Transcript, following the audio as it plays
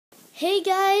Hey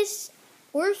guys,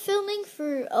 we're filming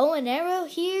for Owen Arrow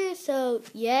here, so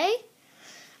yay.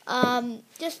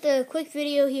 Just a quick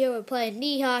video here. We're playing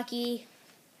knee hockey.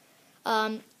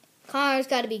 Connor's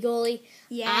got to be goalie.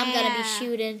 Yeah. I'm going to be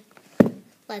shooting.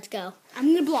 Let's go. I'm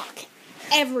going to block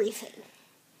everything.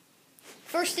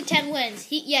 First to 10 wins.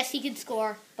 Yes, he can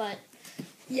score, but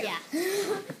yeah. I'm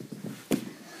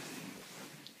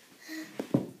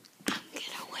going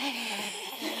to win.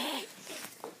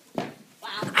 Wow.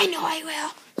 I know I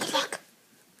will. Good luck.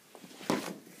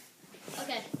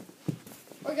 Okay.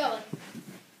 We're going.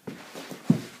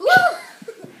 Woo!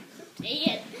 Dang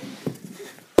it.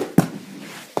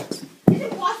 It's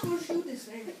impossible to shoot this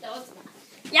thing. No, it's not.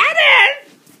 Yeah, it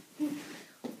is.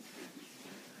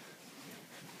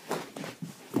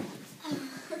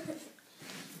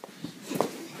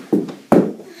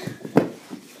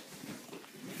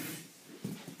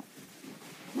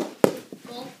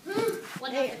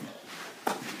 What happened?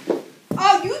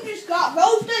 Oh, you just got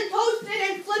roasted, toasted,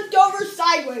 and flipped over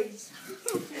sideways.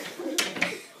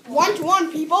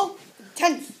 1-1, people.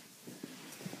 Tense.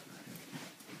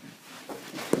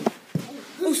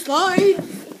 Oh, slide.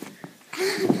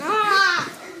 Ah.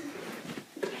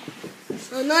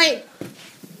 So nice.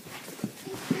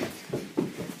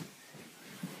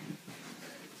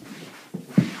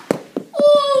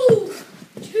 Ooh!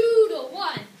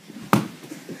 2-1.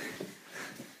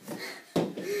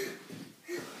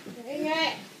 Dang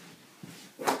it.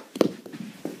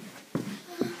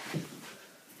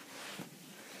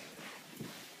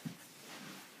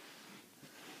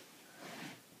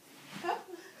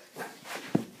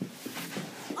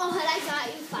 Oh, had I got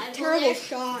you 5 Terrible there?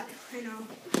 shot. I know.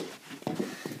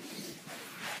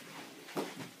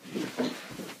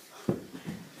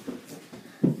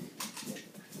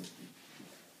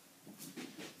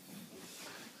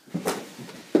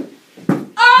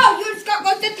 Oh, you just got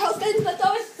roasted, toasted, and flipped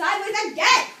over sideways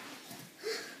again.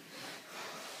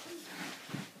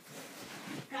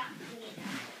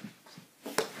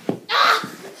 Ah!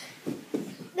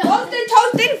 No, Roasted,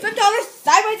 toasted, and flipped over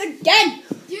sideways again.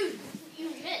 dude, you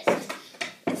missed.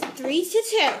 It's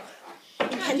 3-2.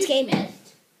 Intense You game.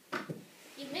 missed.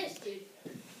 You missed, dude.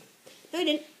 No, I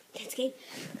didn't. Intense game.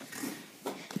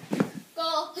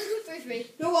 Goal. 3-3.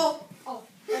 No goal. Oh,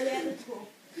 yeah, that's cool.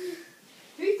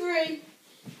 3-3.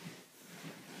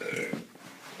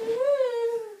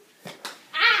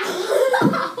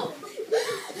 Ow!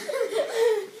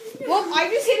 Well, I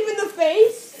just hit him in the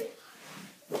face.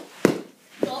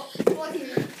 Goal. What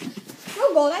here? No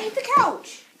goal. I hit the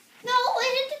couch. No,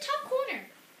 I hit the top corner.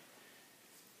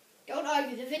 Don't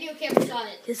argue. The video camera saw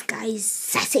it. This guy's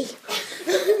sassy.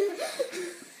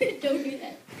 Don't do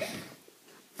that.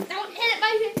 Don't hit it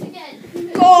my fist again.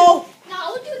 Goal.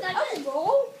 No, dude, that That was missed. a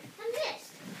goal. I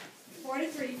missed.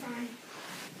 4-3, fine.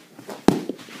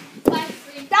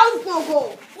 5-3. That was no goal.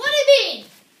 What do you mean?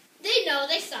 They know.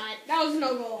 They saw it. That was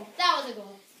no goal. That was a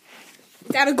goal.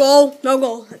 Is that a goal? No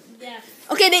goal. Yeah.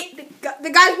 Okay, the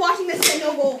guys watching this say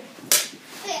no goal.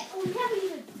 Wait, we haven't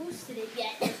even posted it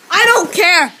yet. I don't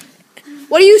care.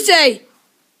 What do you say?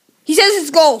 He says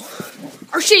it's goal.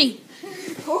 Or she.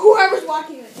 Or whoever's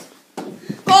watching this.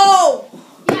 Goal.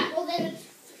 Yeah, well then it's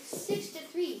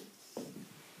 6-3.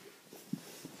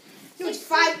 No, it's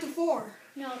 5-4.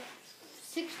 No,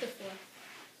 6-4.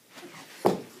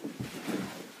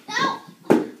 No!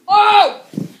 Oh!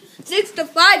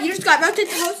 6-5. You just got roasted,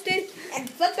 toasted, and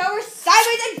flipped over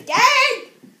sideways again.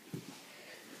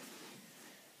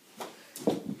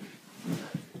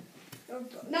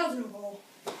 That was no goal.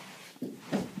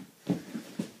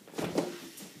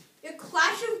 Your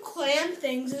Clash of Clans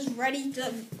things is ready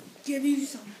to give you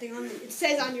something on it. It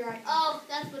says on your icon. Oh,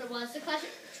 that's what it was. The Clash of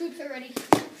Troops are ready.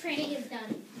 Training is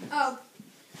done. Oh.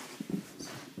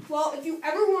 Well, if you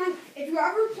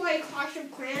ever play Clash of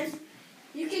Clans,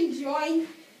 you can join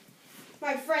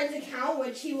my friend's account,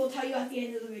 which he will tell you at the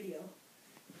end of the video.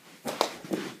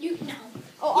 You know.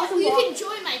 Oh, awesome. You can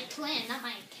join my clan, not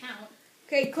my account.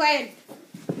 Okay, clan.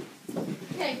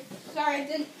 Okay. Sorry, I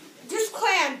didn't. Just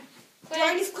clan.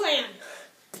 Join his clan.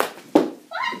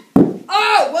 What?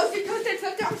 Oh, roasted, toasted,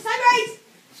 flipped over sideways.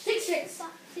 6-6.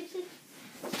 6-6.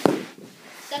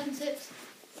 7-6.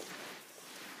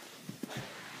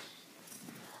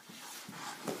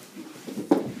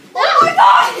 Oh my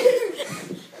God!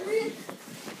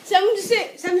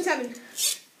 7-6. 7-7.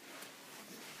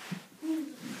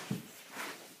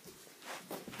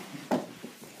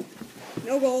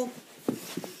 No goal.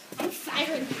 I'm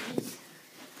firing these.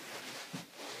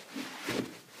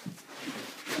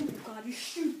 Oh my God, you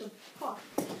shoot the puck.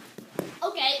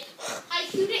 Okay. I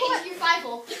shoot it into your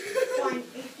 5-hole. Fine,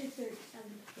 8-7.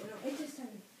 No, 8-7.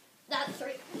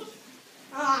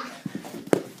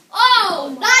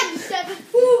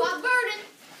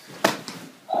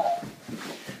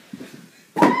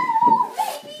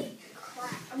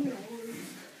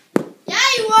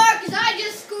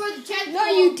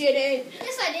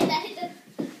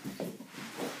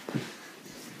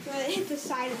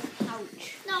 side of the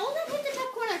couch. No, we'll not hit the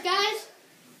top corner, guys.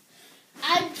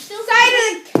 I'm still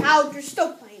Side of the couch. You're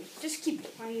still playing. Just keep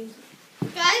playing.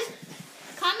 Guys,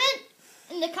 comment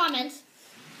in the comments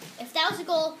if that was a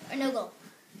goal or no goal.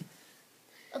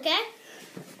 Okay?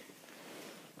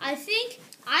 I think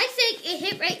it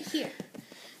hit right here.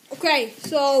 Okay,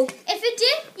 so If it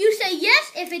did, you say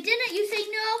yes. If it didn't, you say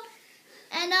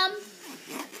no. And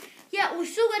yeah, we're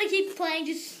still gonna keep playing.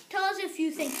 Just tell us if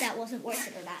you think that wasn't worth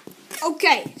it or not.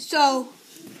 okay, so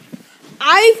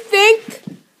I think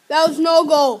that was no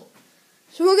goal.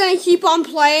 So we're gonna keep on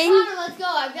playing. Connor, let's go.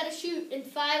 I've got to shoot in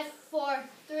 5, 4,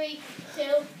 3, 2,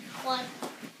 1.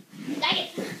 Dang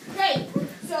it. Great.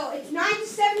 So it's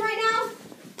 9-7 right now.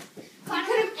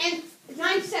 Connor, And it's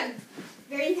 9-7.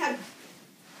 Very intense.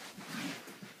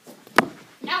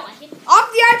 now I hit.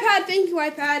 Off the iPad. Thank you,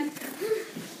 iPad.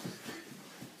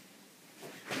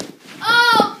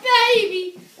 Oh,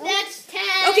 baby. That's 10.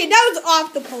 Okay, that was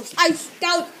off the post.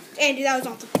 Andy, that was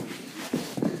off the post.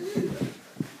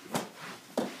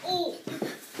 Oh.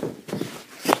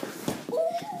 Oh,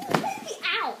 baby.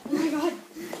 Ow. Oh my god.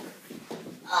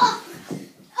 Oh.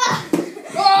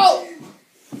 Oh!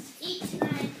 8,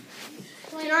 9,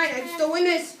 29, I still win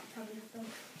this.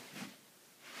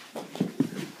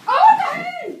 Oh, the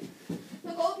hand!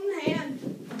 The golden hand.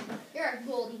 You're a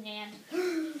golden hand.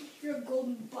 You're a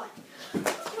golden butt. No, I'm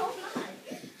not.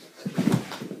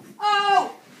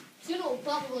 Oh! Soon it will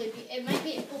probably be, it might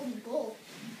be a golden goal.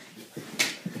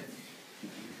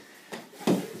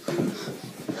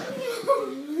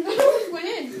 I almost went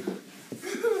in.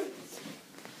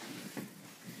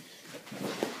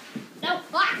 No,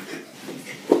 ah!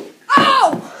 Oh!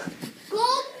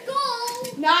 Golden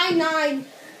goal! 9-9.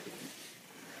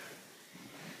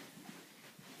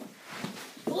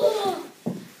 Ooh.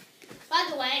 By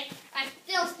the way, I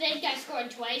still think I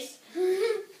scored twice.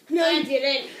 No, you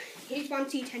didn't. He just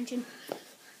wants the attention.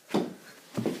 No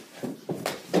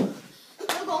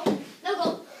goal. No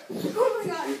goal. Oh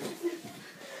my god.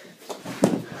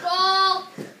 Goal.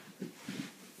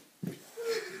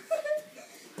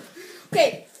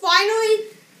 Okay, finally,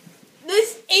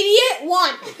 this idiot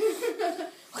won.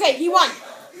 Okay, he won.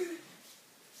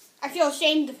 I feel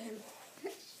ashamed of him.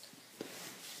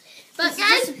 But This is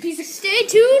guys, just a piece of stay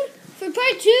tuned for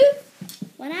part 2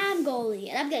 when I'm goalie.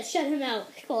 And I'm going to shut him out.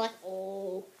 Go like,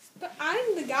 oh. But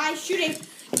I'm the guy shooting.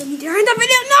 During the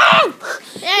video. No!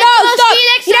 Yeah, No, so stop. see you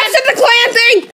next You time. have to the clan thing.